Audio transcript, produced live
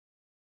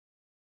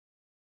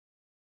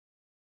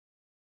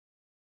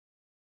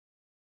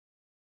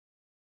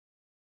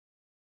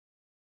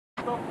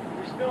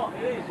It's not,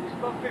 it is. It's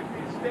above 50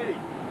 and steady.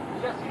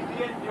 Chassis is the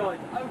engine.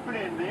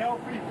 Opening the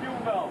LP fuel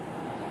valve.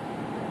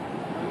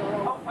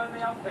 Open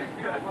the LP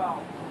fuel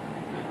valve.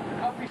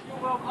 LP fuel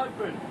valve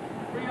open.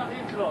 Bring out the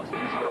interlocks. The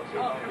interlocks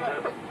are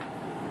correct.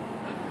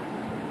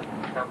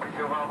 LP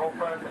fuel valve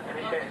open.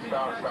 Initiate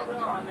start starboard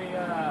time.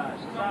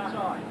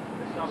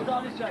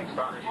 Start initiating.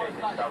 Start initiating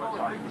starboard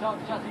time.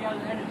 Chassis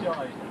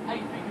energized. 8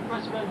 feet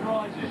compressor revs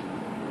rising.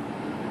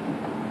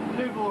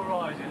 Blue ball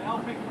rising.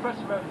 LP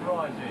compressor revs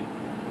rising.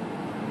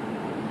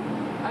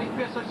 8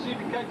 PSO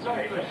indicates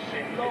open.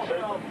 Start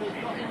valve does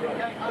not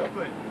indicate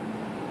open.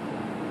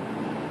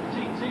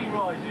 TT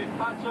rising.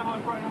 Back turbo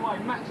breaking away.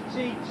 Max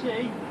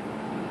TT.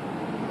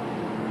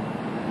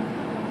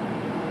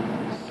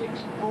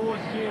 640.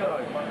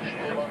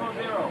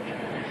 640.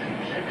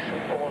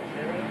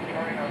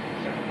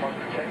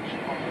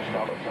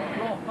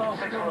 Draw fast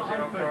still not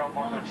open.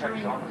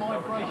 Monitoring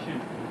vibration.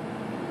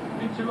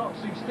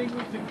 Interlocks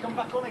extinguished and come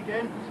back on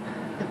again.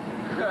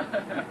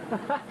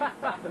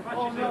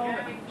 Oh no.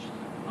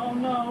 Oh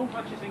no.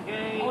 Clutches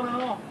engaged. On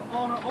and off.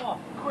 On and off.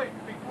 Quick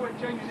before it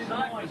changes its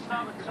mind.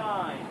 Starboard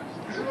time.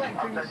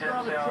 Selecting the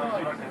starboard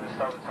side.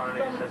 Starboard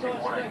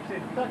side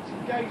selected. Clutch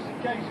engaged,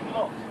 engaged and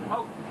locked.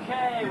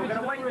 Okay, we're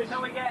going to wait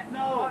until we get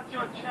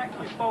your check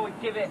before we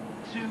give it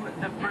to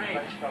the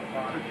bridge.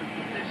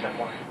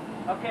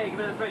 Okay, give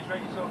it the bridge,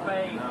 ready to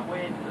obey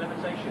with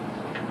limitations.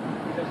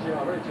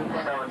 Starboard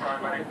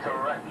time running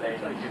correctly.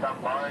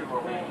 Stand by,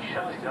 we'll be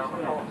shutting down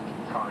the port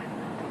time.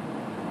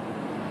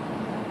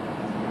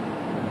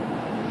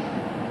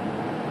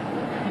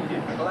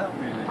 Loud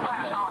music.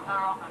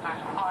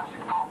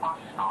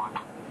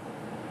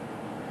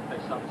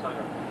 Let's start the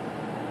timer.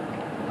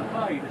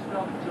 Obey the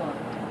starboard time.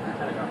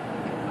 Telegraph.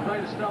 Obey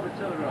the starboard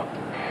telegraph.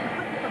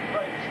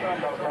 Obey the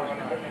starboard telegraph.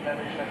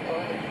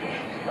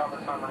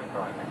 Starboard time running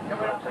correctly.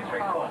 Coming up to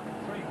power.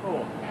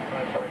 3-4.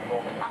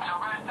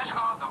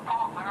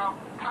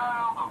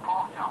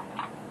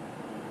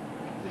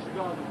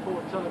 Disregard the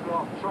port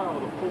telegraph trail,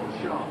 the port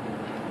sharp.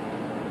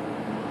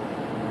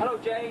 Hello,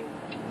 Jane.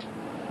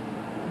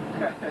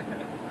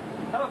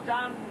 Hello,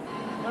 Dan.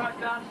 All right,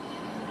 Dan.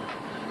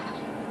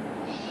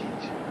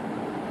 Shit.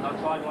 No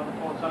tidal on the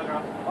port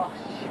telegraph. Oh,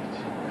 shit.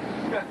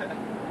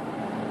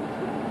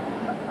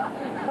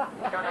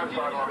 Go no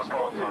tidal on the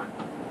port time.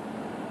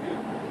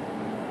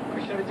 We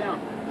shut it down,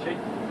 Chief.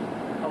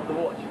 Of the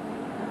watch.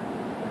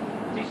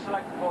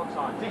 Deselect the port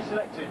time.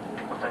 Deselected.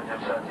 Attention,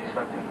 sir.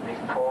 Deselecting the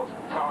port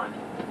time.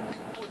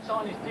 Port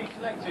time is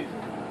deselected.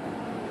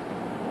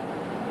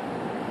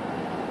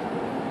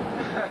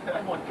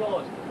 Oh my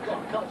god. Got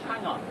a clutch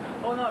hanger.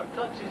 Oh no,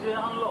 clutch is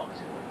unlocked.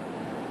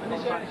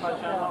 Initiate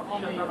shutdown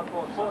on the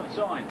port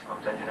sign.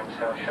 Attention,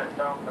 sir. Shut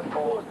down the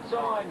Port port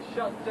sign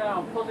shut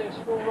down. Positive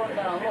spool right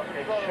down. Loss of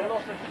throttle,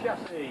 loss of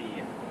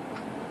chassis.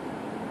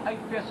 8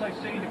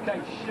 PSOC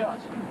indicates shut.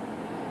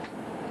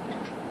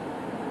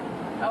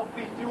 LP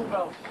fuel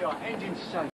valve shut. Engine safe.